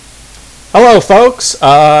Hello, folks.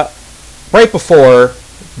 Right before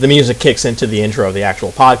the music kicks into the intro of the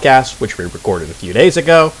actual podcast, which we recorded a few days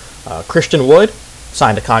ago, Christian Wood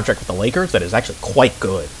signed a contract with the Lakers that is actually quite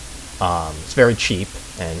good. It's very cheap,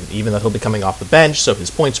 and even though he'll be coming off the bench, so his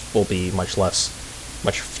points will be much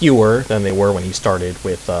fewer than they were when he started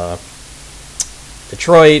with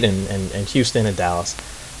Detroit and Houston and Dallas.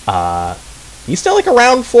 He's still like a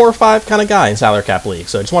round 4 or 5 kind of guy in salary cap league.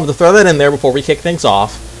 So I just wanted to throw that in there before we kick things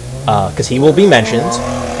off, because he will be mentioned.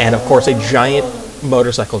 And of course, a giant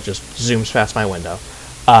motorcycle just zooms past my window.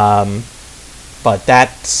 But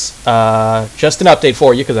that's just an update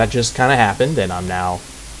for you, because that just kind of happened, and I'm now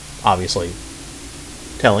obviously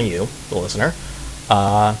telling you, the listener.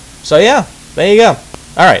 So yeah, there you go.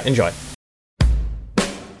 All right, enjoy.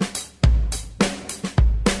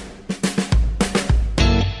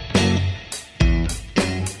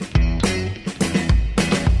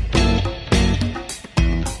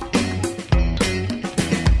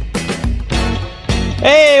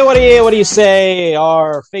 Hey, what do you say?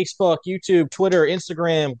 Our Facebook, YouTube, Twitter,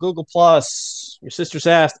 Instagram, Google Plus, your sister's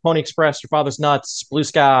ass, the Pony Express, your father's nuts, Blue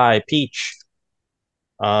Sky, Peach,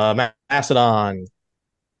 Mastodon.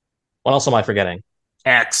 What else am I forgetting?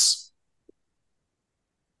 X.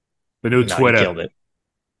 The new No, you Twitter. killed it.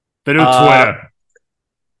 The new Twitter.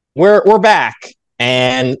 We're back,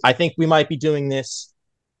 and I think we might be doing this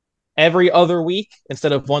every other week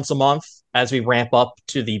instead of once a month as we ramp up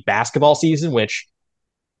to the basketball season, which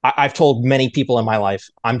I've told many people in my life,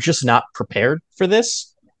 I'm just not prepared for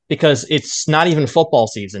this because it's not even football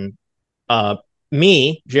season.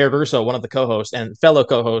 Me, Jared Russo, one of the co-hosts, and fellow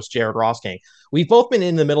co-host Jared Rossking, we've both been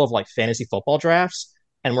in the middle of like fantasy football drafts,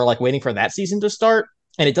 and we're like waiting for that season to start.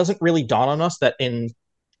 And it doesn't really dawn on us that in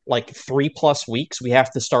like 3+ weeks we have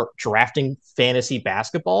to start drafting fantasy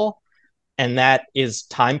basketball, and that is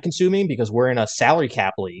time consuming because we're in a salary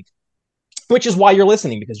cap league, which is why you're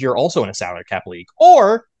listening, because you're also in a salary cap league,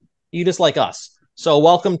 or you just like us. So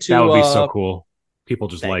welcome to. That would be so cool. People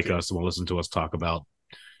just Thank like you. us and will listen to us talk about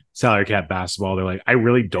salary cap basketball. They're like, I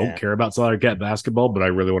really don't care about salary cap basketball, but I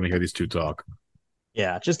really want to hear these two talk.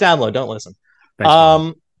 Yeah, just download, don't listen. Thanks,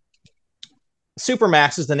 man.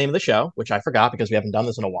 Supermax is the name of the show, which I forgot because we haven't done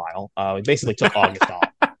this in a while. We basically took August off.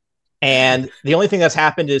 And the only thing that's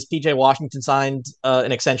happened is PJ Washington signed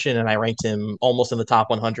an extension, and I ranked him almost in the top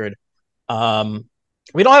 100.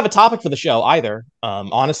 We don't have a topic for the show either.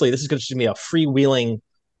 Honestly, this is going to be a freewheeling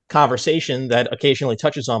conversation that occasionally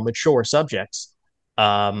touches on mature subjects,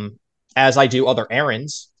 as I do other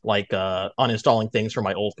errands, like uninstalling things from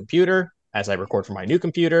my old computer as I record from my new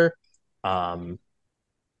computer. Um,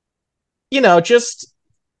 just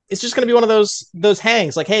it's just going to be one of those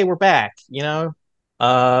hangs. Like, hey, we're back.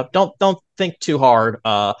 Don't think too hard.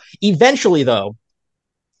 Eventually, though,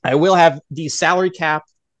 I will have these salary cap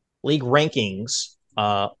league rankings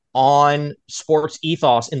on Sports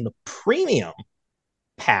Ethos in the premium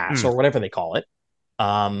pass or whatever they call it.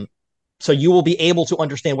 So you will be able to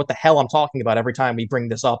understand what the hell I'm talking about every time we bring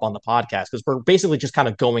this up on the podcast, because we're basically just kind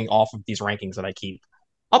of going off of these rankings that I keep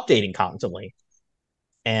updating constantly.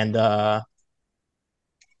 And I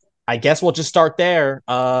guess we'll just start there.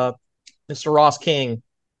 Mr. Ross King,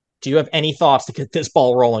 do you have any thoughts to get this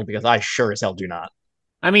ball rolling? Because I sure as hell do not.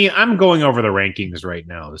 I mean, I'm going over the rankings right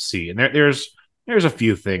now to see, and there's a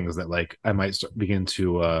few things that like I might begin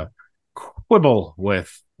to quibble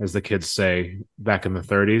with, as the kids say back in the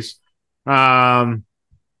 30s. The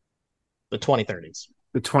 2030s.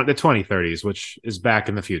 The 2030s, which is back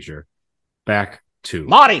in the future. Back to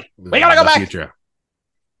Marty, we gotta go back. Future.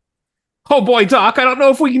 Oh boy, Doc, I don't know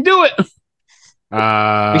if we can do it.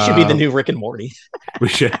 We should be the new Rick and Morty. we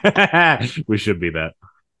should we should be that.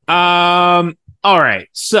 All right,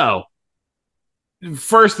 so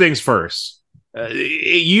first things first.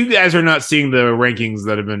 You guys are not seeing the rankings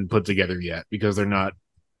that have been put together yet because they're not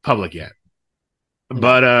public yet.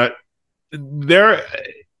 But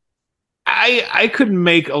I could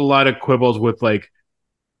make a lot of quibbles with like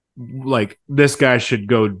this guy should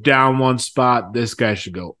go down one spot, this guy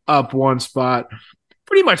should go up one spot,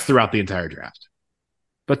 pretty much throughout the entire draft.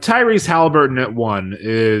 But Tyrese Halliburton at 1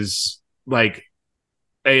 is like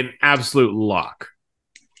an absolute lock.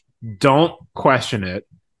 Don't question it.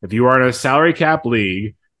 If you are in a salary cap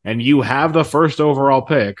league and you have the first overall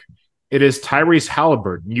pick, it is Tyrese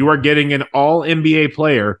Halliburton. You are getting an all NBA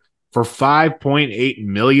player for $5.8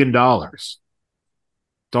 million.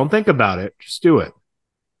 Don't think about it. Just do it.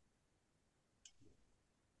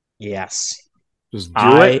 Yes. Just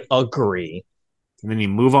do it. I agree. And then you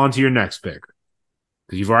move on to your next pick.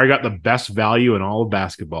 Because you've already got the best value in all of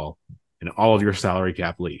basketball in all of your salary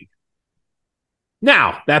cap league.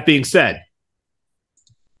 Now, that being said,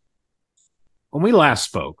 when we last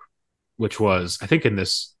spoke, which was, I think, in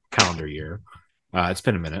this calendar year, it's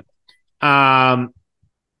been a minute. I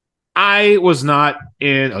was not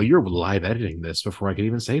in. Oh, you're live editing this before I could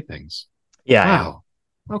even say things. Yeah, I am. Wow.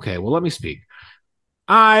 Okay, well, let me speak.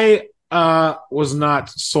 I was not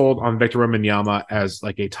sold on Victor Wembanyama as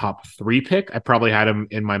like a top 3 pick. I probably had him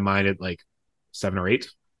in my mind at like 7 or 8.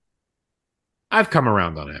 I've come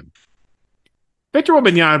around on him. Victor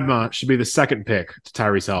Wembanyama should be the 2nd pick to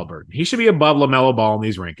Tyrese Haliburton. He should be above LaMelo Ball in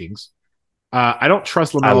these rankings. I don't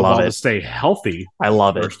trust LaMelo Ball to stay healthy. I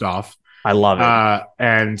love it. First off, I love it.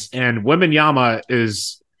 And Wembanyama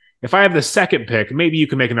is, if I have the 2nd pick, maybe you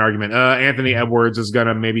can make an argument. Anthony Edwards is going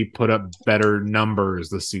to maybe put up better numbers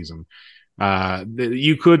this season.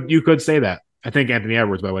 You could say that. I think Anthony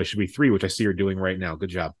Edwards, by the way, should be 3, which I see you're doing right now. Good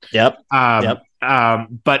job. Yep.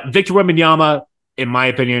 But Victor Wembanyama, in my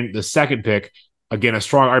opinion, the 2nd pick, again, a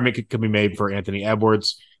strong argument could be made for Anthony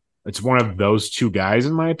Edwards. It's one of those 2 guys,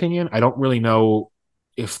 in my opinion. I don't really know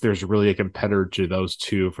if there's really a competitor to those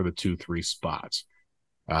 2 for the 2-3 spots.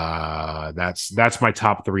 That's my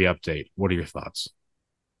top 3 update. What are your thoughts?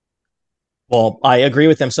 Well, I agree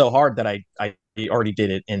with them so hard that I already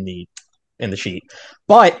did it in the sheet.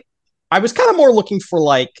 But I was kind of more looking for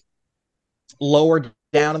like lower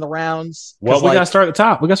down in the rounds. Well, we got to start at the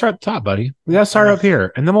top. We got to start at the top, buddy. We got to start up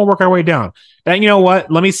here, and then we'll work our way down. And you know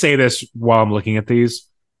what? Let me say this while I'm looking at these.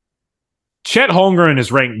 Chet Holmgren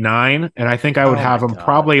is ranked 9, and I think I would have him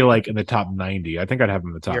probably like in the top 90. I think I'd have him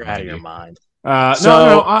in the top 90. You're out of your mind.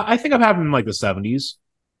 No, I think I'm having him in like the 70s.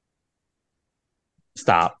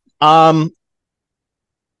 Stop.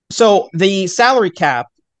 So the salary cap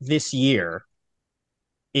this year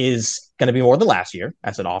is going to be more than last year,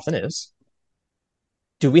 as it often is.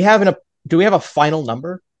 Do we have a final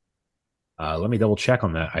number? Let me double check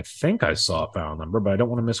on that. I think I saw a final number, but I don't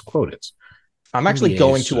want to misquote it. I'm actually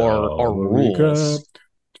going to our rules,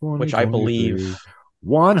 which I believe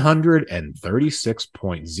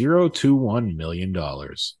 $136.021 million.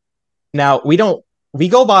 Now we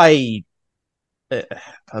go by a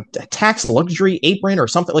tax luxury apron or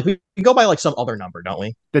something. Like we go by like some other number, don't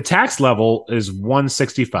we? The tax level is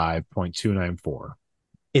 165.294.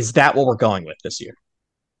 Is that what we're going with this year?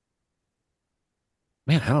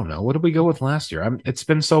 Man, I don't know. What did we go with last year? It's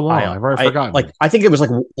been so long. I've already forgotten. Like I think it was like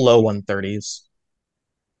low 130s.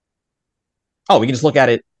 Oh, we can just look at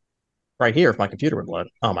it right here if my computer would load.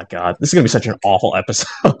 Oh my god, this is gonna be such an awful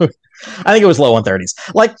episode. I think it was low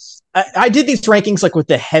 130s. Like I did these rankings like with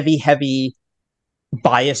the heavy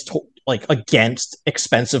bias like against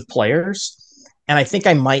expensive players, and I think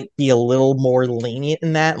I might be a little more lenient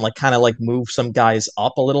in that and like kind of like move some guys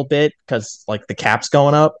up a little bit because like the cap's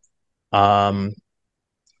going up.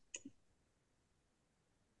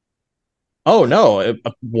 Oh no,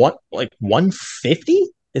 what like 150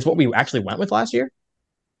 is what we actually went with last year.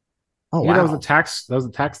 Oh wow, that was a tax. That was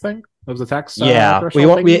a tax thing. That was a tax. So we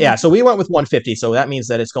went with 150. So that means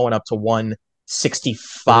that it's going up to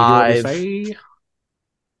 165.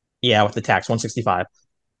 Yeah, with the tax, 165.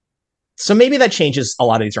 So maybe that changes a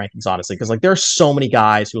lot of these rankings, honestly, because like there are so many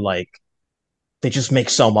guys who like they just make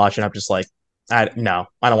so much, and I'm just like, I don't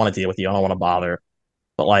want to deal with you. I don't want to bother.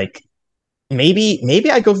 But like maybe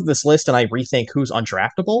I go through this list and I rethink who's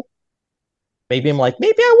undraftable. Maybe I'm like,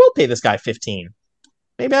 maybe I will pay this guy 15.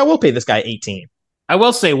 Maybe I will pay this guy 18. I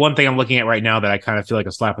will say one thing I'm looking at right now that I kind of feel like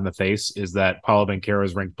a slap in the face is that Paolo Banchero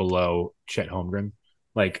is ranked below Chet Holmgren.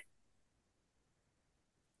 Like,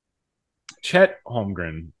 Chet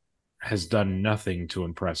Holmgren has done nothing to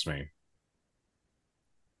impress me.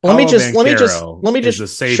 Let me just show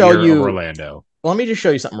you Orlando. Let me just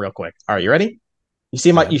show you something real quick. All right, you ready? You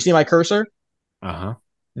see my cursor? Uh-huh.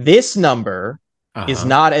 This number is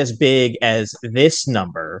not as big as this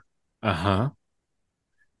number. Uh-huh.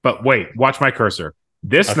 But wait, watch my cursor.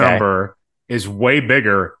 This number is way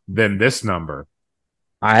bigger than this number.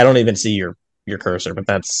 I don't even see your cursor, but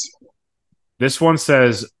this one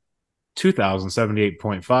says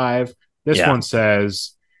 2078.5. This one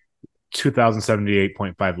says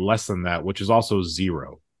 2078.5 less than that, which is also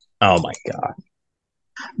 0. Oh my god.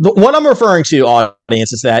 What I'm referring to,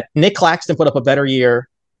 audience, is that Nick Claxton put up a better year,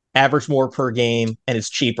 averaged more per game, and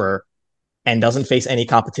is cheaper, and doesn't face any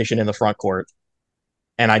competition in the front court.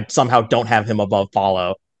 And I somehow don't have him above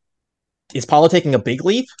Paolo. Is Paolo taking a big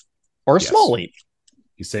leap or a small leap?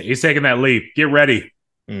 He's taking that leap. Get ready.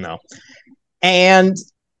 No. And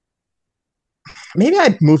maybe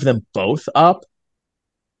I'd move them both up.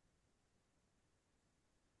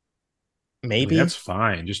 Maybe. That's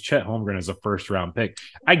fine. Just Chet Holmgren as a first-round pick.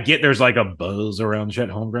 I get there's like a buzz around Chet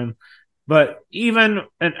Holmgren, but and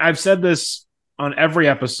I've said this on every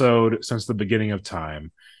episode since the beginning of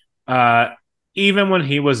time, even when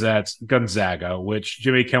he was at Gonzaga, which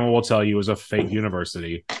Jimmy Kimmel will tell you is a fake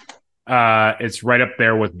university, it's right up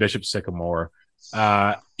there with Bishop Sycamore.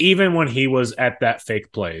 Even when he was at that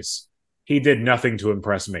fake place, he did nothing to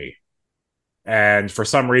impress me. And for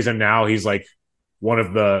some reason now he's like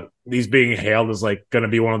he's being hailed as like going to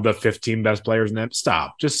be one of the 15 best players in that.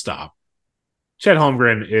 Stop. Just stop. Chet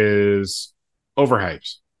Holmgren is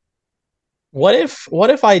overhyped. What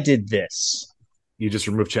if I did this? You just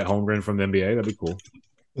remove Chet Holmgren from the NBA? That'd be cool.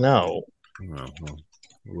 No.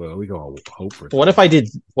 Well, we go hope for it. What if I did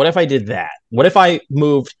that? What if I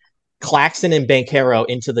moved Claxton and Banchero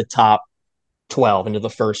into the top 12, into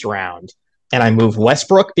the first round, and I moved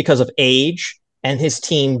Westbrook because of age and his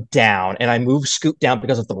team down, and I moved Scoot down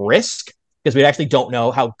because of the risk, because we actually don't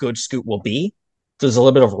know how good Scoot will be. So there's a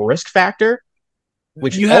little bit of a risk factor,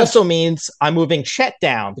 which also means I'm moving Chet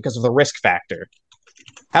down because of the risk factor.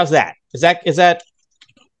 How's that? Is that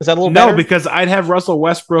a little better? No, because I'd have Russell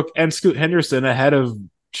Westbrook and Scoot Henderson ahead of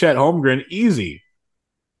Chet Holmgren easy.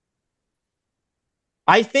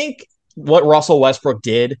 I think what Russell Westbrook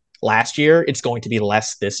did last year, it's going to be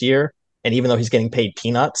less this year. And even though he's getting paid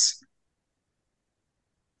peanuts.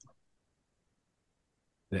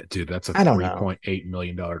 Dude, that's a $3.8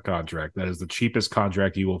 million contract. That is the cheapest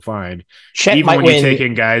contract you will find. Chet even might when win. You take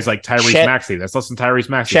in guys like Tyrese Maxey. That's less than Tyrese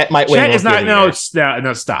Maxey. Chet might win. Chet is not. No,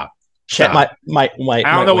 stop. Chet might.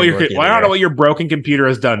 I don't know what your broken computer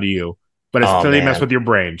has done to you, but it's clearly messed with your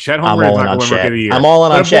brain. Chet Holmgren is not going to win Rookie of the Year. I'm all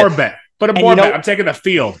in on Chet. Put a more bet. I'm taking the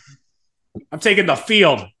field.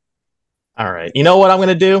 All right. You know what I'm going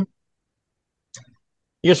to do?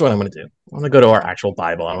 Here's what I'm going to do. I'm going to go to our actual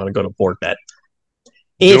Bible. I'm going to go to board bet.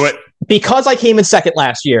 Do it. Because I came in second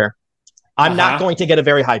last year, I'm not going to get a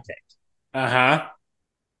very high pick. And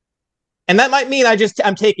that might mean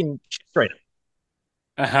I'm taking straight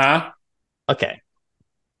up. Okay.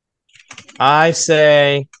 I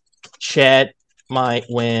say Chet might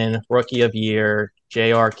win Rookie of Year.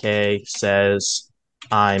 JRK says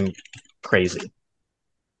I'm crazy.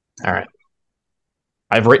 All right.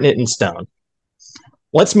 I've written it in stone.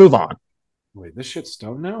 Let's move on. Wait, this shit's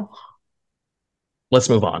stone now? Let's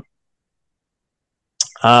move on.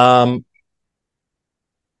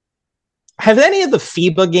 Have any of the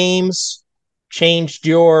FIBA games changed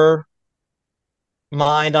your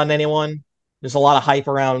mind on anyone? There's a lot of hype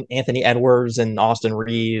around Anthony Edwards and Austin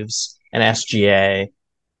Reeves and SGA.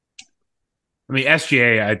 I mean,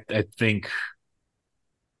 SGA, I think,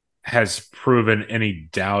 has proven any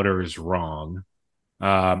doubters wrong,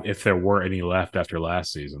 if there were any left after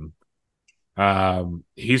last season.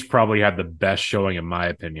 He's probably had the best showing, in my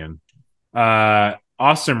opinion.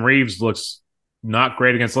 Austin Reeves looks not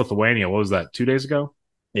great against Lithuania. What was that, 2 days ago?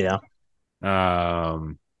 Yeah. I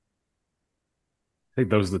think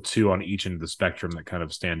those are the two on each end of the spectrum that kind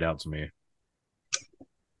of stand out to me.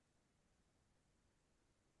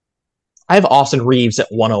 I have Austin Reeves at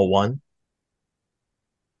 101.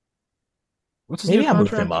 What's his Maybe I'll move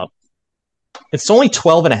him up. It's only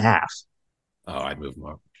 12 and a half. Oh, I'd move him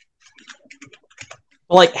up.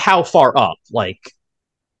 Like, how far up? Like,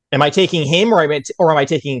 am I taking him or am I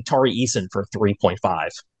taking Tari Eason for 3.5?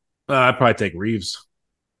 I'd probably take Reeves.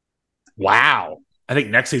 Wow. I think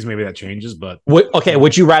next season maybe that changes, but...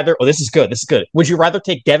 Would you rather... Oh, this is good. Would you rather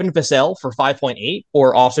take Devin Vassell for 5.8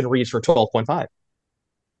 or Austin Reeves for 12.5?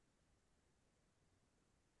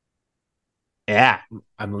 Yeah.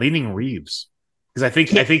 I'm leaning Reeves. Because I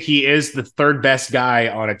think he is the third best guy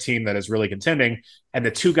on a team that is really contending, and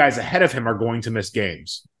the two guys ahead of him are going to miss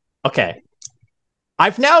games. Okay.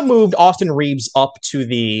 I've now moved Austin Reeves up to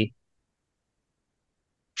the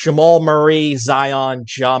Jamal Murray, Zion,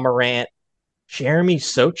 Ja Morant, Jeremy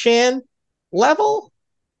Sochan level.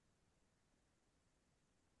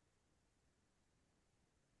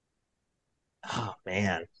 Oh,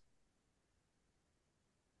 man.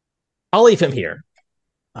 I'll leave him here.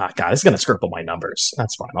 Oh, God, it's going to scribble my numbers.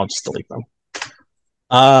 That's fine. I'll just delete them.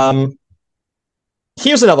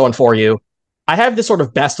 Here's another one for you. I have this sort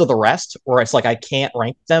of best of the rest where it's like I can't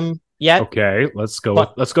rank them yet. Okay, let's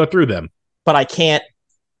go through them. But I can't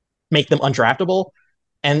make them undraftable.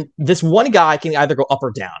 And this one guy can either go up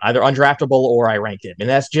or down, either undraftable or I ranked him. And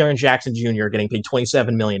that's Jaren Jackson Jr. getting paid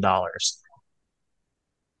 $27 million.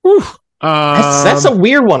 Whew. That's a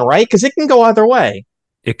weird one, right? Because it can go either way.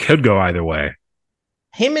 It could go either way.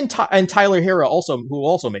 Him and Tyler Hero who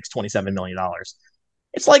also makes $27 million.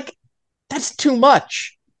 It's like, that's too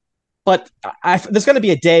much. But there's going to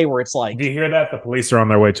be a day where it's like... Do you hear that? The police are on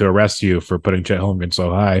their way to arrest you for putting Chet Holmgren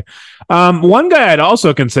so high. One guy I'd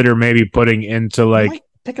also consider maybe putting into like...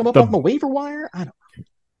 Pick him up on the waiver wire? I don't know.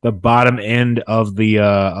 The bottom end of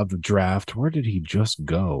the draft. Where did he just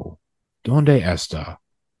go? Donde está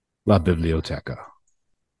la biblioteca?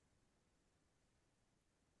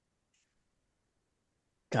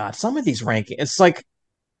 God, some of these rankings, it's like,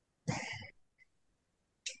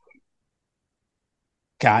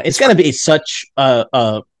 God, it's It's gonna be such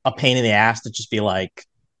a pain in the ass to just be like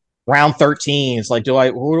round 13. It's like,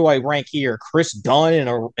 who do I rank here? Chris Dunn in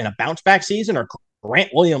a bounce back season or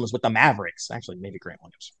Grant Williams with the Mavericks? Actually, maybe Grant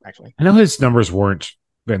Williams. Actually, I know his numbers weren't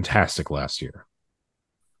fantastic last year,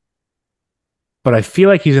 but I feel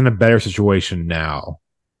like he's in a better situation now.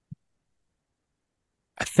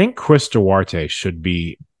 I think Chris Duarte should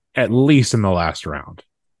be at least in the last round.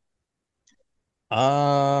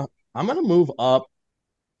 I'm gonna move up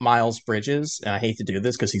Miles Bridges, and I hate to do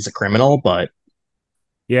this because he's a criminal, but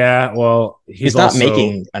Yeah, well, he's he's not also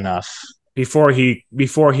making enough. before he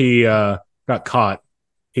got caught,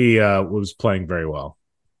 he was playing very well.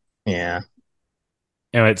 Yeah,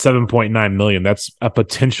 And at 7.9 million, that's a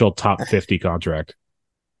potential top 50 contract.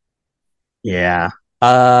 yeah.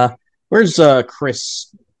 Where's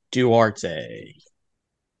Chris Duarte?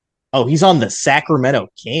 Oh, he's on the Sacramento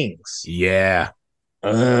Kings. Yeah.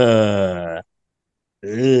 Uh,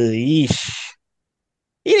 Eesh.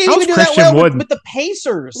 He didn't How's even do that Christian well Wood? with the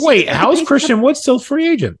Pacers. Wait, Like the how's Pacers Christian Wood still free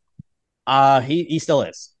agent? he still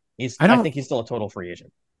is. I I don't. think he's still a total free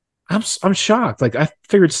agent. I'm shocked. Like I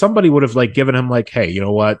figured somebody would have like given him like, hey, you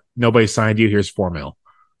know what? Nobody signed you. Here's 4 mil.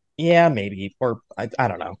 Yeah, maybe. Or I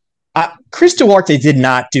don't know. Chris Duarte did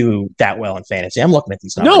not do that well in fantasy. I'm looking at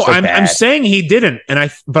these numbers. No, They're I'm bad. saying he didn't,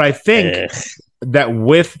 but I think Ugh. that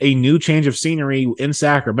with a new change of scenery in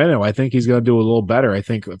Sacramento, I think he's going to do a little better. I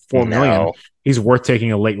think 4 million, No. he's worth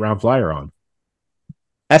taking a late round flyer on.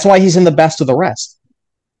 That's why he's in the best of the rest.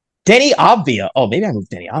 Denny Avdia. Oh, maybe I moved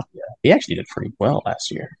Denny Avdia. He actually did pretty well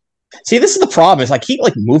last year. See, this is the problem. Is I keep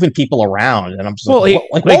like moving people around, and I'm just Well,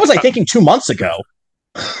 what was I thinking 2 months ago?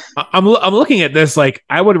 I'm looking at this like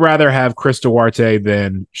I would rather have Chris Duarte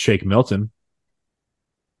than Shake Milton.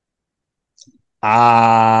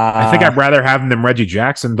 I think I'd rather have him than Reggie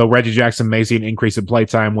Jackson, though Reggie Jackson may see an increase in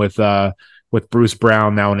playtime with Bruce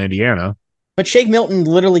Brown now in Indiana. But Shake Milton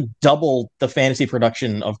literally doubled the fantasy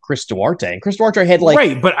production of Chris Duarte. And Chris Duarte had like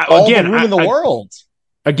right, but all the room in the world.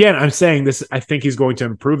 Again, I'm saying this. I think he's going to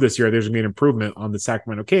improve this year. There's going to be an improvement on the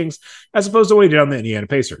Sacramento Kings as opposed to what he did on the Indiana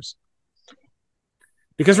Pacers.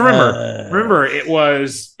 Because remember, it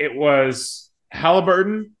was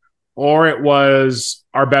Halliburton or it was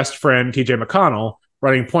our best friend TJ McConnell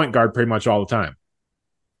running point guard pretty much all the time.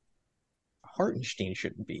 Hartenstein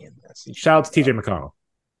shouldn't be in this. Shout out to TJ McConnell.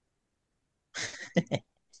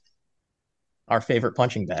 Our favorite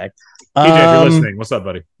punching bag. TJ, if you're listening, what's up,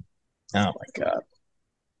 buddy? Oh my god.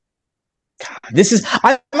 This is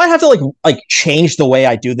I might have to like change the way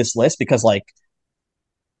I do this list because like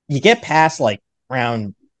you get past like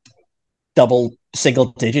round double single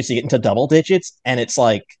digits, you get into double digits, and it's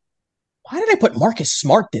like, why did I put Marcus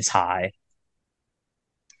Smart this high?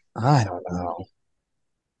 I don't know.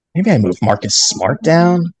 Maybe I moved Marcus Smart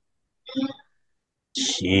down.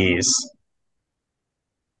 Jeez.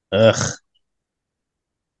 Ugh.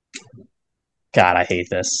 God, I hate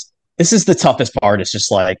this. This is the toughest part. It's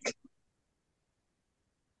just like,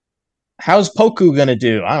 how's Poku gonna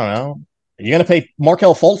do? I don't know. Are you gonna pay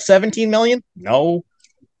Markel Fultz 17 million? No.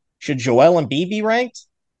 Should Joel Embiid be ranked?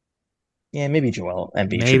 Yeah, maybe Joel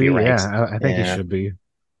Embiid should be ranked. Yeah, I think he should be.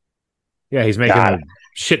 Yeah, he's making a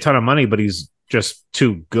shit ton of money, but he's just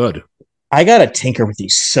too good. I gotta tinker with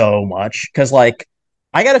these so much because, like,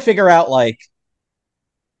 I gotta figure out like.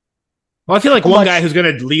 Well, I feel like one guy who's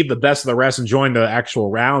going to leave the best of the rest and join the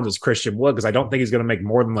actual rounds is Christian Wood because I don't think he's going to make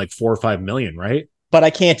more than like 4 or 5 million, right? But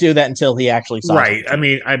I can't do that until he actually signs. Right. I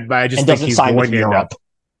mean, I just think he's going to end up.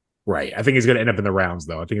 Right. I think he's going to end up in the rounds,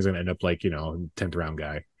 though. I think he's going to end up like 10th round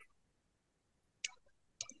guy.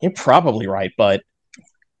 You're probably right, but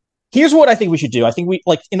here's what I think we should do. I think we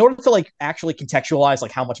like in order to like actually contextualize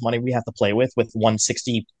like how much money we have to play with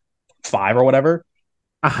 165 or whatever.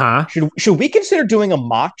 Should we consider doing a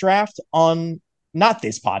mock draft on not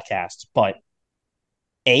this podcast, but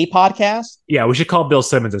a podcast? Yeah, we should call Bill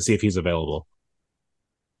Simmons and see if he's available.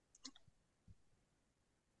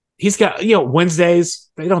 He's got,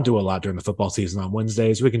 Wednesdays. They don't do a lot during the football season on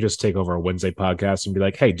Wednesdays. We can just take over a Wednesday podcast and be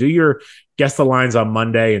like, hey, do your guess the lines on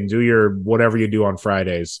Monday and do your whatever you do on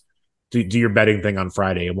Fridays. Do your betting thing on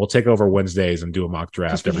Friday, and we'll take over Wednesdays and do a mock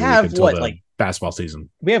draft every week until the basketball season.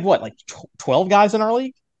 We have 12 guys in our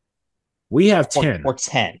league? We have 10. Or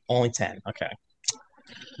 10. Only 10. Okay.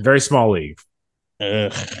 Very small league.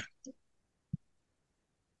 Ugh.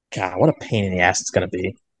 God, what a pain in the ass it's going to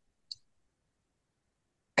be.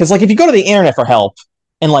 Because, like, if you go to the internet for help,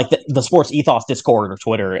 in like the sports ethos Discord or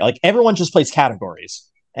Twitter, like everyone just plays categories,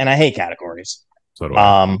 and I hate categories. So do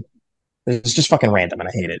I. It's just fucking random, and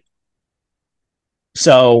I hate it.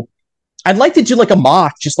 So I'd like to do like a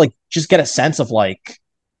mock, just get a sense of like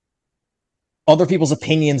other people's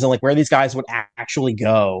opinions and like where these guys would actually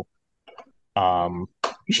go. You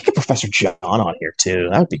should get Professor John on here too.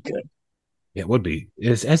 That would be good. Yeah, it would be.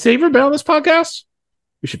 Has he ever been on this podcast?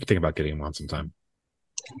 We should think about getting him on sometime.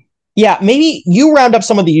 Yeah, maybe you round up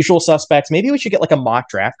some of the usual suspects. Maybe we should get like a mock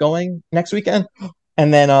draft going next weekend,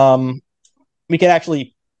 and then we could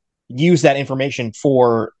actually use that information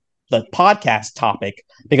for the podcast topic,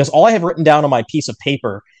 because all I have written down on my piece of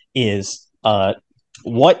paper is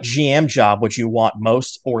what GM job would you want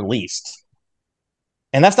most or least?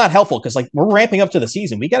 And that's not helpful because like we're ramping up to the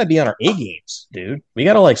season. We got to be on our A games, dude. We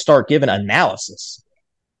got to like start giving analysis.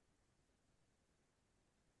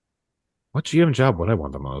 What GM job would I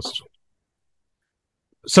want the most?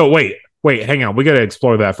 So wait, hang on. We got to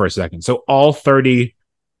explore that for a second. So all 30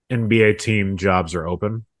 NBA team jobs are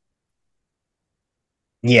open.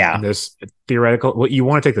 Yeah. And this theoretical, well, you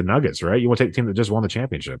want to take the Nuggets, right? You want to take the team that just won the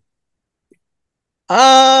championship.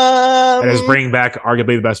 And is bringing back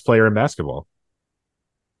arguably the best player in basketball.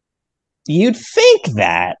 You'd think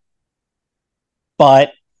that,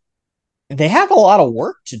 but they have a lot of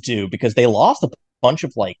work to do because they lost a bunch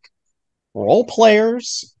of like role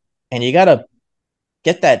players, and you got to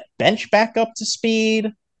get that bench back up to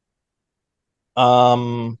speed.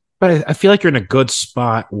 But I feel like you're in a good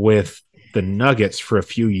spot with the Nuggets for a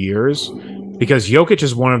few years because Jokic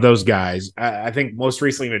is one of those guys. I think most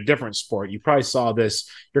recently in a different sport, you probably saw this.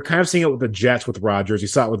 You're kind of seeing it with the Jets with Rodgers. You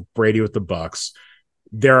saw it with Brady with the Bucks.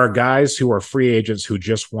 There are guys who are free agents who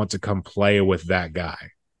just want to come play with that guy,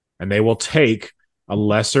 and they will take a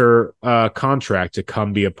lesser contract to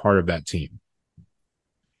come be a part of that team.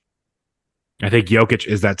 I think Jokic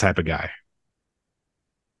is that type of guy.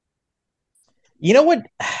 You know what?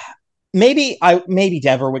 Maybe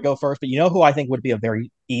Denver would go first, but you know who I think would be a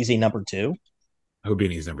very easy number two? Who would be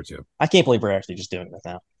an easy number two? I can't believe we're actually just doing this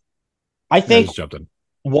now. I think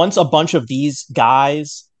once a bunch of these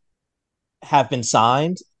guys have been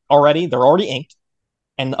signed already, they're already inked,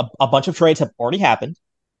 and a bunch of trades have already happened.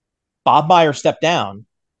 Bob Meyer stepped down.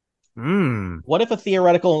 What if a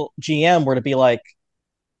theoretical GM were to be like,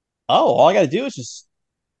 oh, all I got to do is just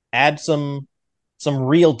add some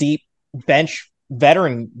real deep bench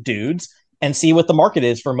veteran dudes and see what the market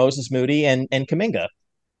is for Moses Moody and Kuminga.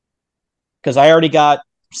 Because I already got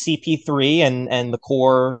CP3 and the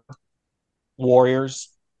core Warriors,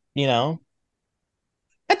 you know.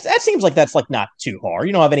 That seems like that's like not too hard.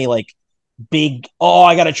 You don't have any like big, oh,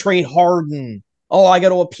 I got to trade Harden. Oh, I got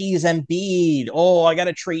to appease Embiid. Oh, I got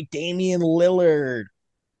to trade Damian Lillard.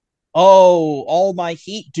 Oh, all my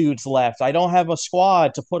Heat dudes left. I don't have a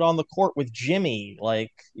squad to put on the court with Jimmy.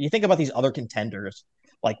 Like, you think about these other contenders.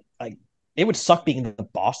 Like it would suck being the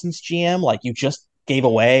Boston's GM. Like, you just gave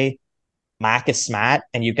away Marcus Smart,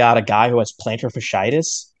 and you got a guy who has plantar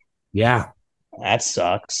fasciitis. Yeah, that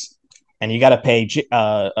sucks. And you got to pay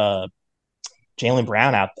Jaylen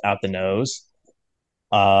Brown out the nose.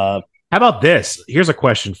 How about this? Here's a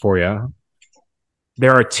question for you.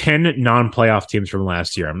 There are 10 non-playoff teams from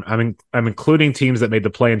last year. I'm including teams that made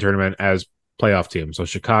the play-in tournament as playoff teams. So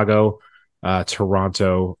Chicago,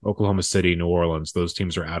 Toronto, Oklahoma City, New Orleans. Those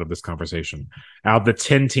teams are out of this conversation. Out of the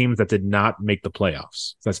 10 teams that did not make the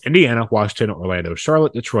playoffs. So that's Indiana, Washington, Orlando,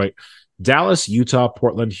 Charlotte, Detroit, Dallas, Utah,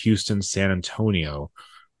 Portland, Houston, San Antonio.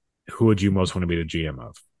 Who would you most want to be the GM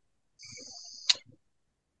of?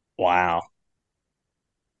 Wow.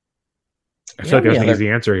 I feel like there's an easy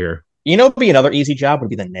answer here. You know, be another easy job would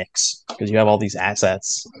be the Knicks because you have all these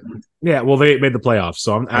assets. Yeah, well, they made the playoffs,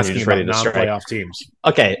 so I'm asking about non-playoff teams.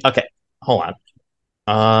 Okay, hold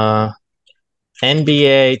on.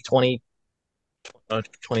 NBA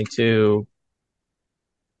 2022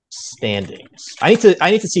 standings. I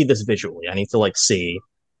need to see this visually. I need to like see.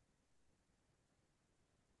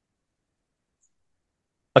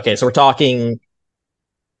 Okay, so we're talking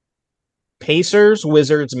Pacers,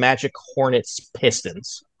 Wizards, Magic, Hornets,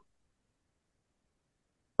 Pistons.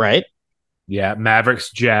 Right? Yeah, Mavericks,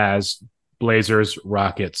 Jazz, Blazers,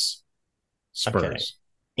 Rockets, Spurs. Okay.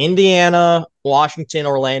 Indiana, Washington,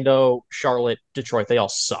 Orlando, Charlotte, Detroit. They all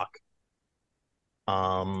suck.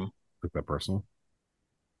 Took that personal.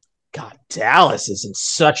 God, Dallas is in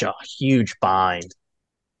such a huge bind.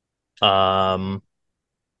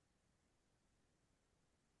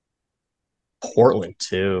 Portland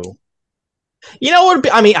too. You know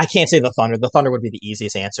what? I mean, I can't say the Thunder. The Thunder would be the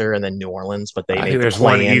easiest answer, and then New Orleans. But I think there's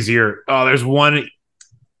one easier. Oh, there's one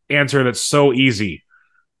answer that's so easy.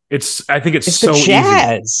 I think it's It's the so easy.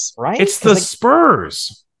 Jazz, right? It's the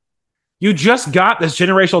Spurs. You just got this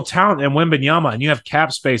generational talent in Wembanyama, and you have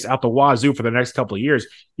cap space out the wazoo for the next couple of years.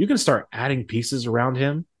 You can start adding pieces around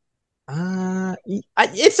him.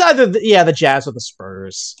 It's either the Jazz or the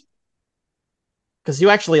Spurs, because you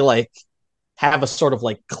actually like have a sort of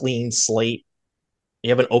like clean slate. You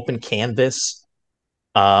have an open canvas.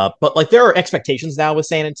 But like there are expectations now with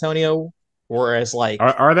San Antonio, whereas like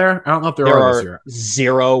are there? I don't know if there there are this are year.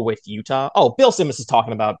 0 with Utah. Oh, Bill Simmons is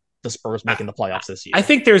talking about the Spurs making the playoffs this year. I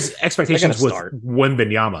think there's expectations with start.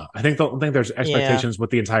 Wembanyama. I think there's expectations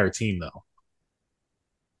with the entire team though.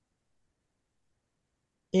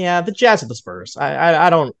 Yeah, the Jazz of the Spurs. I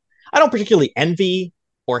don't particularly envy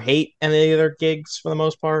or hate any of their gigs for the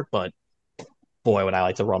most part, but boy, would I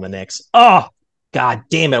like to run the Knicks. Oh, god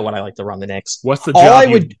damn it, would I like to run the Knicks. What's the job?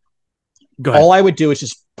 All I would do is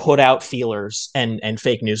just put out feelers and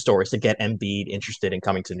fake news stories to get Embiid interested in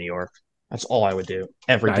coming to New York. That's all I would do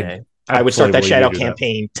every day. I would start that shadow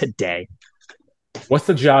campaign today. What's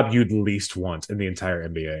the job you'd least want in the entire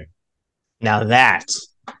NBA? Now that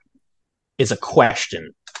is a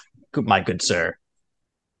question, my good sir.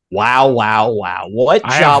 Wow. What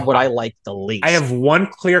job would I like the least? I have one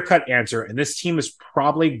clear-cut answer, and this team is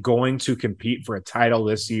probably going to compete for a title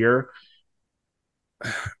this year.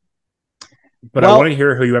 But I want to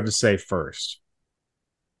hear who you have to say first.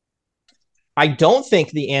 I don't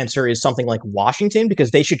think the answer is something like Washington,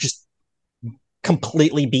 because they should just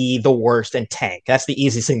completely be the worst and tank. That's the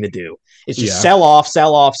easiest thing to do. It's just sell off,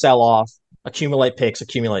 accumulate picks.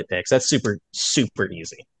 That's super, super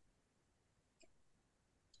easy.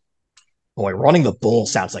 Boy, running the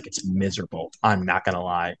Bulls sounds like it's miserable. I'm not going to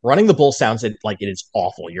lie. Running the Bulls sounds like it is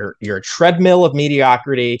awful. You're a treadmill of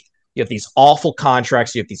mediocrity. You have these awful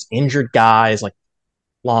contracts. You have these injured guys like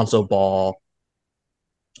Lonzo Ball.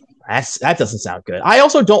 That doesn't sound good. I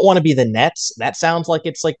also don't want to be the Nets. That sounds like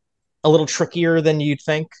it's like a little trickier than you'd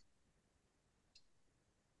think.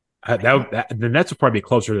 The Nets would probably be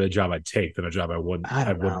closer to the job I'd take than a job I wouldn't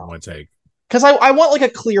want to take. Because I want like a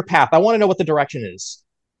clear path. I want to know what the direction is.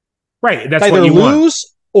 Right. That's either what you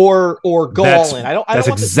lose want. or go all in. That's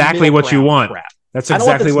exactly what you want. Crap. That's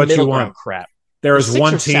exactly what you want. Crap. There is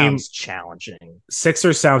one team. Sounds challenging.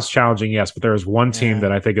 Sixers sounds challenging, yes, but there is one team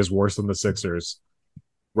that I think is worse than the Sixers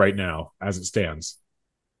right now, as it stands.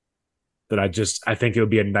 That I think it would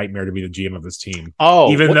be a nightmare to be the GM of this team.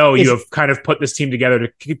 Oh, even though you have kind of put this team together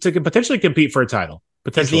to potentially compete for a title.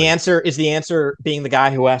 Potentially, is the answer being the guy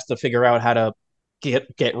who has to figure out how to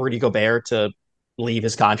get Rudy Gobert to leave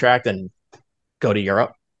his contract and go to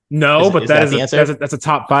Europe? No, but that's a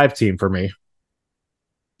top 5 team for me.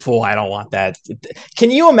 Boy, I don't want that. Can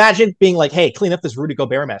you imagine being like, hey, clean up this Rudy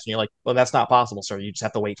Gobert mess? And you're like, well, that's not possible, sir. You just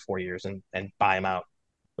have to wait 4 years and buy him out.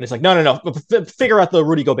 But it's like, no. Figure out the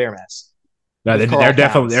Rudy Gobert mess. No,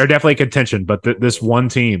 they're definitely contention. But this one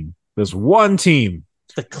team.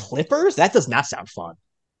 The Clippers? That does not sound fun.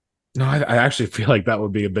 No, I actually feel like that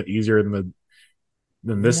would be a bit easier than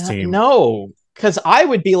this team. No, because I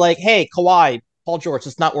would be like, hey, Kawhi, Paul George,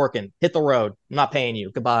 it's not working. Hit the road. I'm not paying you.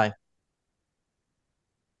 Goodbye.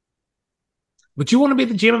 Would you want to be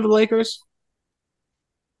the GM of the Lakers?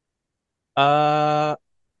 Well,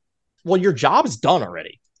 your job's done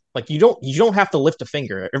already. Like you don't have to lift a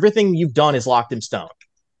finger. Everything you've done is locked in stone.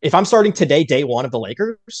 If I'm starting today, day one of the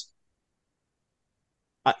Lakers,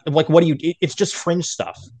 like what do you? It's just fringe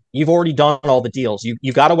stuff. You've already done all the deals.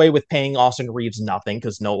 You got away with paying Austin Reeves nothing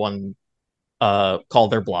because no one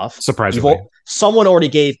called their bluff. Surprisingly, someone already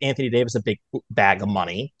gave Anthony Davis a big bag of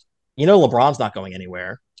money. You know, LeBron's not going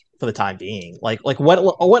anywhere for the time being. Like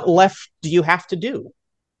what left do you have to do?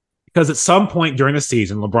 Because at some point during the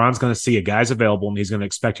season, LeBron's going to see a guy's available and he's going to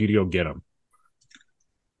expect you to go get him.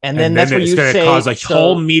 And then that's what you say. It's going to cause a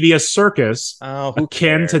whole media circus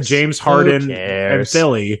akin to James Harden and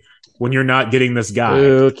Philly when you're not getting this guy.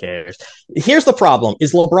 Who cares? Here's the problem: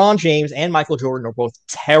 is LeBron James and Michael Jordan are both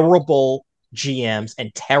terrible GMs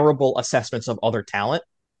and terrible assessments of other talent.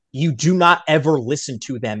 You do not ever listen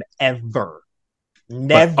to them ever.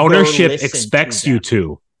 Never. But ownership expects you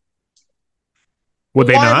to. Would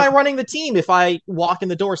they not? Why am I running the team if I walk in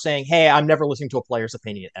the door saying, "Hey, I'm never listening to a player's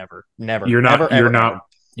opinion ever"? Never.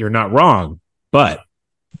 You're not wrong, but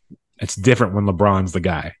it's different when LeBron's the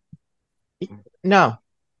guy. No.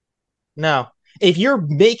 If you're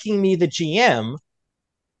making me the GM,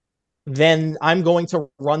 then I'm going to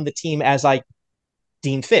run the team as I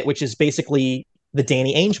deem fit, which is basically the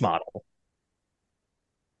Danny Ainge model.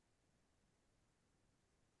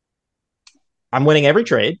 I'm winning every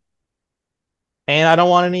trade, and I don't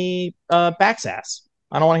want any backsass.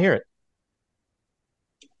 I don't want to hear it.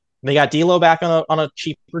 They got D'Lo back on a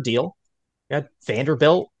cheaper deal. You got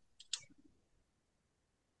Vanderbilt.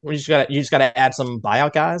 You just gotta add some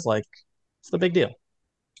buyout guys. Like, it's the big deal.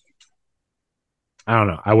 I don't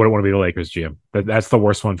know. I wouldn't want to be the Lakers GM. That's the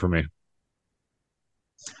worst one for me.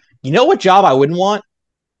 You know what job I wouldn't want?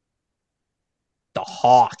 The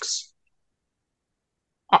Hawks.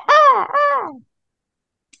 I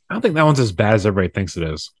don't think that one's as bad as everybody thinks it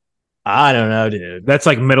is. I don't know, dude. That's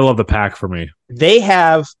like middle of the pack for me. They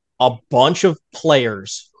have a bunch of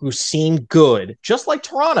players who seem good, just like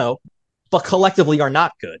Toronto, but collectively are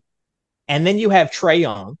not good. And then you have Trae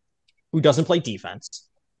Young, who doesn't play defense,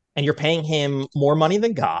 and you're paying him more money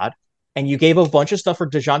than God. And you gave a bunch of stuff for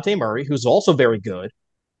DeJounte Murray, who's also very good.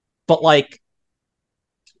 But, like,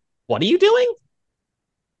 what are you doing?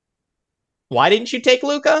 Why didn't you take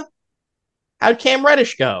Luka? How'd Cam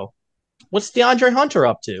Reddish go? What's DeAndre Hunter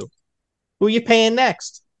up to? Who are you paying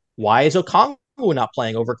next? Why is Okongwu not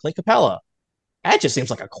playing over Clint Capella? That just seems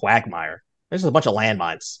like a quagmire. There's a bunch of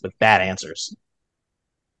landmines with bad answers.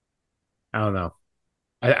 I don't know.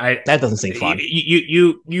 That doesn't seem fun.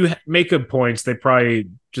 You make good points. They probably,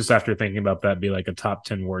 just after thinking about that, be like a top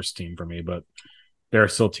 10 worst team for me, but there are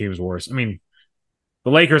still teams worse. I mean,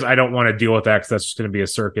 the Lakers, I don't want to deal with that because that's just going to be a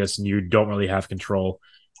circus and you don't really have control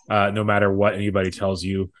no matter what anybody tells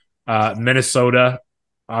you. Minnesota,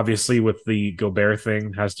 obviously, with the Gobert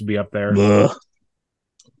thing, has to be up there. Ugh.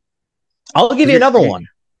 I'll give you another one.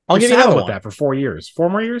 I'll give you another one. That for 4 years. 4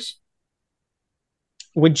 more years?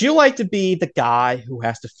 Would you like to be the guy who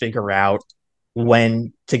has to figure out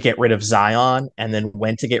when to get rid of Zion and then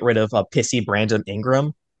when to get rid of a pissy Brandon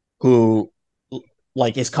Ingram, who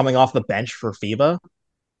like is coming off the bench for FIBA?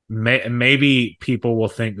 Maybe people will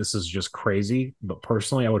think this is just crazy, but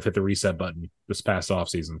personally, I would hit the reset button this past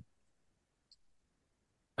offseason.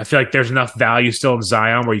 I feel like there's enough value still in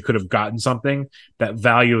Zion where you could have gotten something. That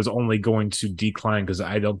value is only going to decline because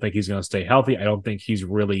I don't think he's going to stay healthy. I don't think he's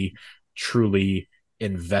really, truly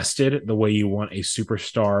invested the way you want a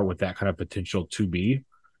superstar with that kind of potential to be.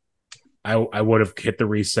 I would have hit the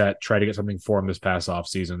reset, tried to get something for him this past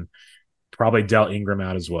offseason, probably dealt Ingram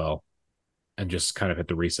out as well, and just kind of hit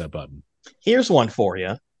the reset button. Here's one for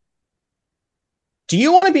you. Do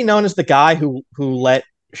you want to be known as the guy who let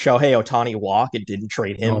Shohei Ohtani walk and didn't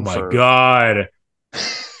trade him? Oh my God.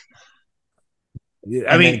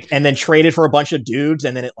 And then traded for a bunch of dudes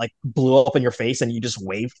and then it like blew up in your face and you just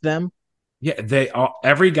waved them? Yeah,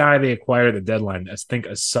 every guy they acquired at the deadline, I think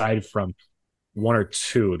aside from one or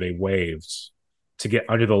two, they waived to get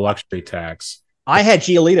under the luxury tax. I had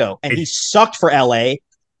Giolito and he sucked for LA,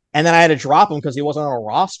 and then I had to drop him because he wasn't on a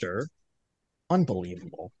roster.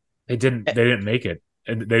 Unbelievable. They didn't make it.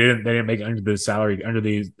 And they didn't make it under the salary, under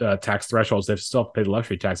the tax thresholds. They've still paid the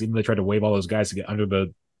luxury tax, even though they tried to waive all those guys to get under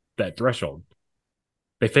that threshold.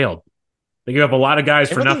 They failed. They gave up a lot of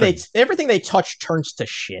guys for nothing. Everything they touch turns to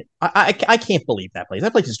shit. I can't believe that place.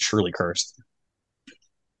 That place is truly cursed.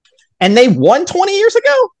 And they won 20 years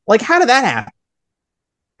ago? Like, how did that happen?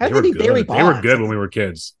 How did they be Barry Bonds? They were good when we were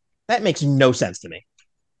kids. That makes no sense to me.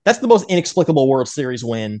 That's the most inexplicable World Series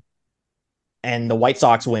win. And the White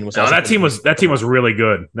Sox win was that team was really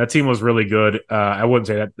good. That team was really good. I wouldn't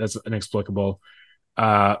say that's inexplicable,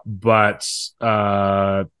 but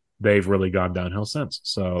they've really gone downhill since.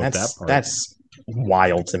 So that's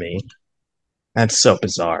wild to me. That's so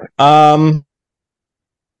bizarre. All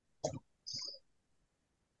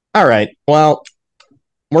right. Well,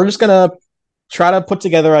 we're just gonna try to put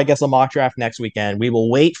together, I guess, a mock draft next weekend. We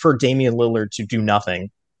will wait for Damian Lillard to do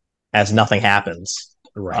nothing, as nothing happens.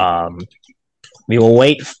 Right. We will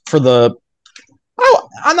wait for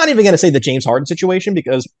I'm not even going to say the James Harden situation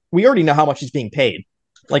because we already know how much he's being paid.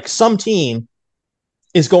 Like, some team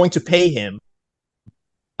is going to pay him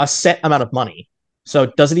a set amount of money. So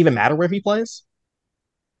does it even matter where he plays?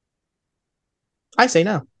 I say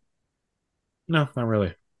no. No, not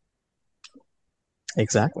really.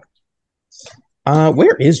 Exactly.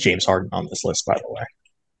 Where is James Harden on this list, by the way?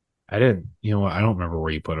 I didn't. You know what? I don't remember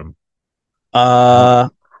where you put him.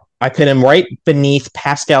 I put him right beneath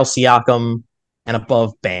Pascal Siakam and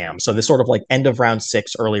above Bam. So this sort of like end of round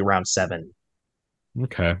 6, early round 7.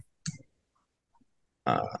 Okay.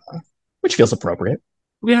 Which feels appropriate.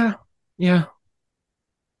 Yeah.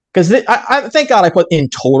 Because I thank God I put in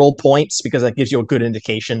total points because that gives you a good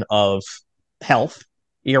indication of health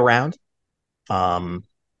year round.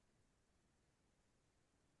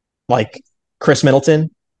 Like Chris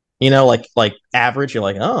Middleton, like average, you're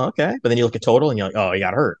like, oh, okay. But then you look at total and you're like, oh, he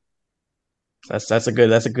got hurt. That's a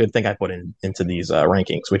good thing I put into these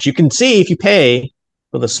rankings, which you can see if you pay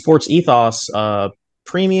for the Sports Ethos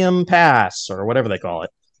premium pass or whatever they call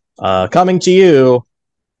it. Coming to you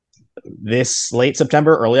this late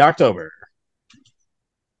September, early October.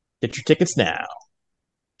 Get your tickets now.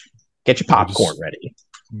 Get your popcorn ready.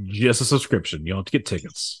 Just a subscription. You don't have to get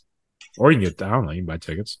tickets. Or you can get, I don't know, you can buy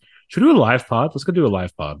tickets. Should we do a live pod? Let's go do a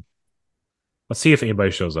live pod. Let's see if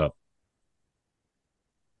anybody shows up.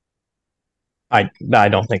 I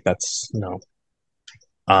don't think that's no.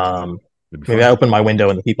 Maybe I open my window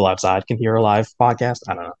and the people outside can hear a live podcast.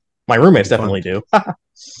 I don't know. My roommates definitely do.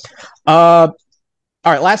 All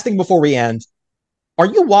right, last thing before we end. Are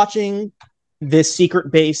you watching this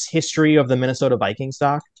secret base history of the Minnesota Vikings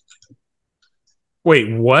doc? Wait,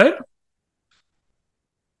 what?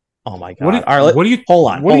 Oh my god! What are you?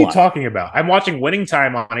 Hold on. What are you talking about? I'm watching Winning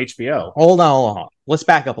Time on HBO. Hold on. Let's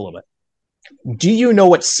back up a little bit. Do you know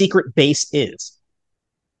what secret base is?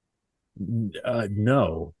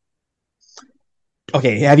 No.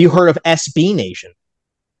 Okay. Have you heard of SB Nation?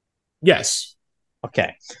 Yes.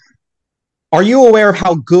 Okay. Are you aware of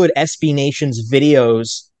how good SB Nation's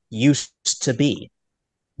videos used to be?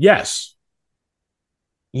 Yes.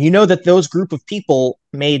 You know that those group of people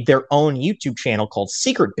made their own YouTube channel called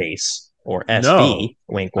Secret Base, or SB, no,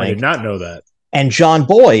 wink, wink. I did not know that. And John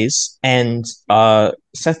Boyes and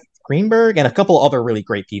Seth Greenberg and a couple other really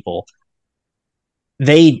great people,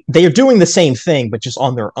 they are doing the same thing, but just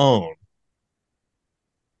on their own.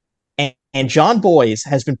 And John Boyes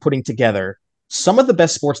has been putting together some of the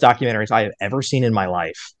best sports documentaries I have ever seen in my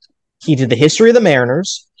life. He did the history of the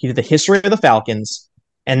Mariners, he did the history of the Falcons,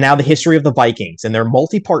 and now the history of the Vikings, and they're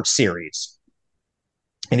multi-part series.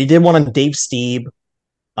 And he did one on Dave Stieb.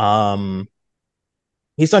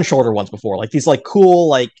 He's done shorter ones before, like these like cool,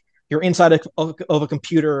 like you're inside of a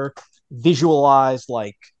computer, visualized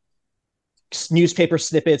like newspaper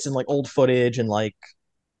snippets and like old footage and like,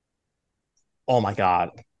 oh my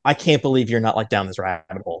god, I can't believe you're not like down this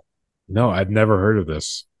rabbit hole. No, I've never heard of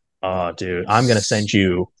this. Oh, dude, I'm gonna send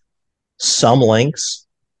you some links,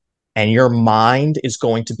 and your mind is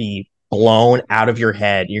going to be blown out of your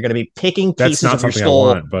head. You're going to be picking pieces of your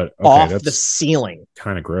skull but okay, off the ceiling.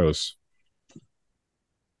 Kind of gross.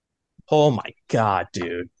 Oh my god,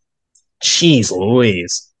 dude. Jeez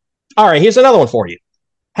Louise. All right, here's another one for you.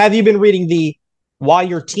 Have you been reading the Why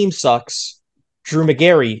Your Team Sucks Drew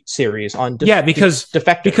Magary series on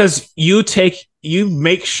Defector? Because you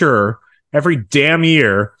make sure every damn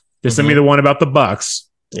year to send me the one about the Bucks.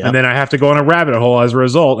 Yep. And then I have to go on a rabbit hole as a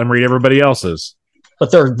result and read everybody else's.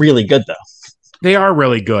 But they're really good, though. They are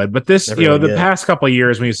really good. But this, really the past couple of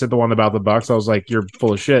years when you said the one about the Bucks, I was like, you're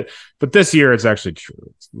full of shit. But this year, it's actually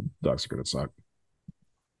true. The Bucks are going to suck.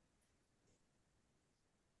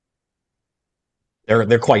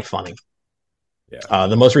 They're quite funny. Yeah.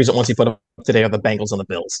 The most recent ones he put up today are the Bengals and the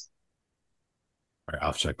Bills. All right,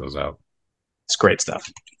 I'll check those out. It's great stuff.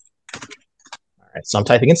 All right, so I'm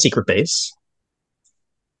typing in Secret Base.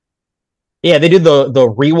 Yeah, they did the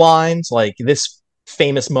rewinds, like this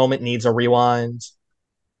famous moment needs a rewind.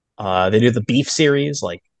 They do the beef series,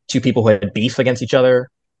 like two people who had beef against each other.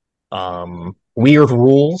 Weird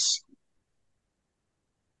rules.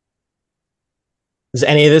 Is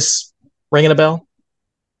any of this ringing a bell?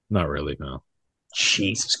 Not really, no.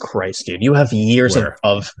 Jesus Christ, dude. You have years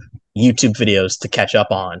of YouTube videos to catch up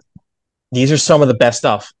on. These are some of the best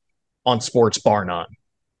stuff on sports, bar none.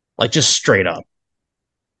 Like, just straight up.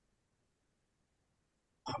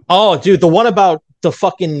 Oh, dude, the one about the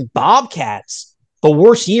fucking Bobcats. The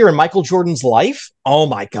worst year in Michael Jordan's life? Oh,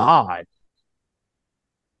 my God.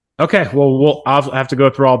 Okay, well, I'll have to go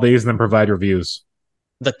through all these and then provide reviews.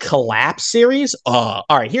 The Collapse series? All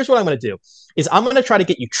right, here's what I'm going to do. Is I'm going to try to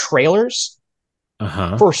get you trailers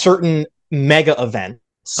for certain mega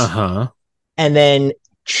events. And then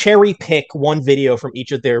cherry pick one video from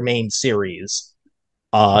each of their main series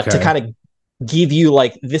to kind of give you,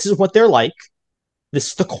 like, this is what they're like. This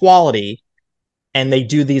is the quality, and they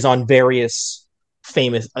do these on various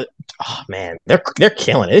famous. Oh man, they're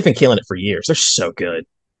killing it. They've been killing it for years. They're so good.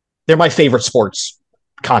 They're my favorite sports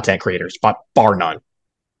content creators, bar none.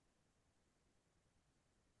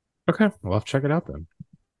 Okay, we'll have to check it out then.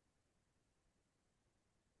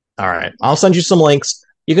 All right, I'll send you some links.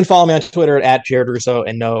 You can follow me on Twitter at Jared Russo,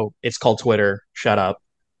 and no, it's called Twitter. Shut up.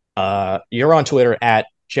 You're on Twitter at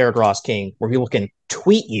Jared Ross King, where people can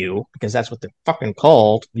tweet you, because that's what they're fucking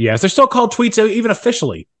called. Yes, they're still called tweets, even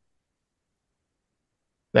officially.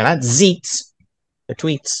 They're not zeets. They're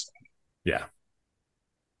tweets. Yeah.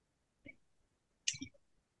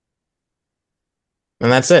 And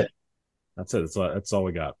that's it. That's it. That's all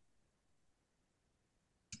we got.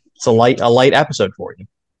 It's a light episode for you.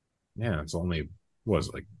 Yeah, it's only, what was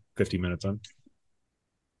it, like 50 minutes in?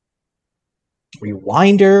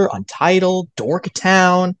 Rewinder, Untitled,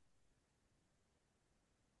 Dorktown.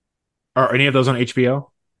 Are any of those on HBO?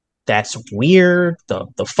 That's weird. The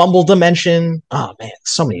fumble dimension. Oh man,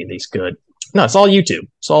 so many of these good. No, it's all YouTube.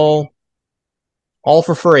 It's all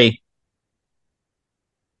for free.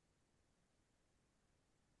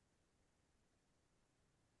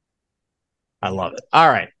 I love it. All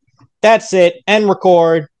right. That's it. End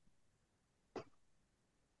record.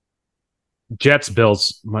 Jets,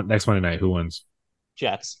 Bills, next Monday night. Who wins?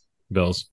 Jets. Bills.